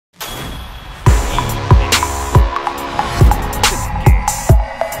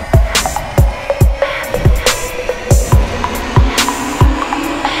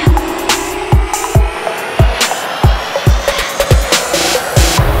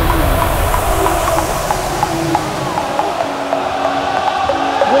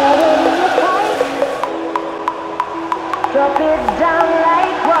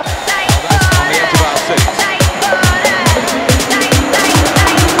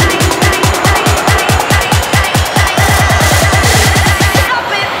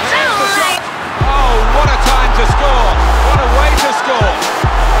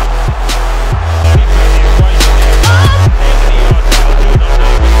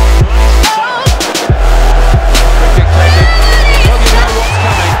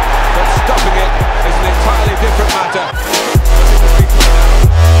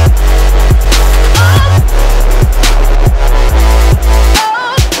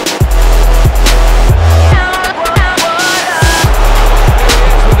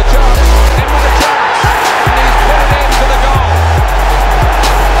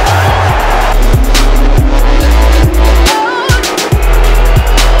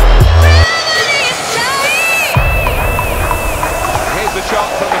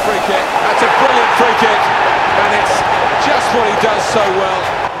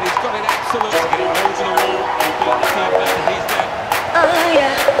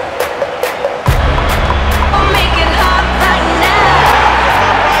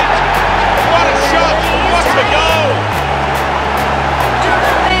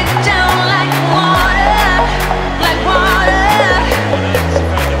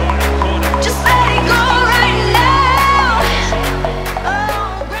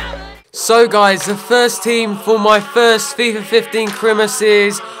So guys, the first team for my first FIFA 15 Career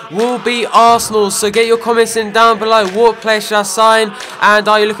series will be Arsenal. So get your comments in down below. What player should I sign? And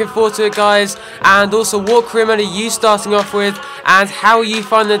are you looking forward to it, guys? And also, what career mode are you starting off with? And how are you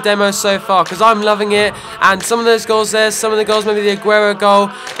finding the demo so far? Because I'm loving it. And some of those goals there, some of the goals, maybe the Aguero goal,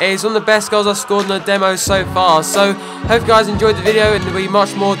 is one of the best goals I've scored in the demo so far. So hope you guys enjoyed the video, and there'll be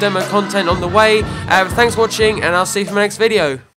much more demo content on the way. Thanks for watching, and I'll see you for my next video.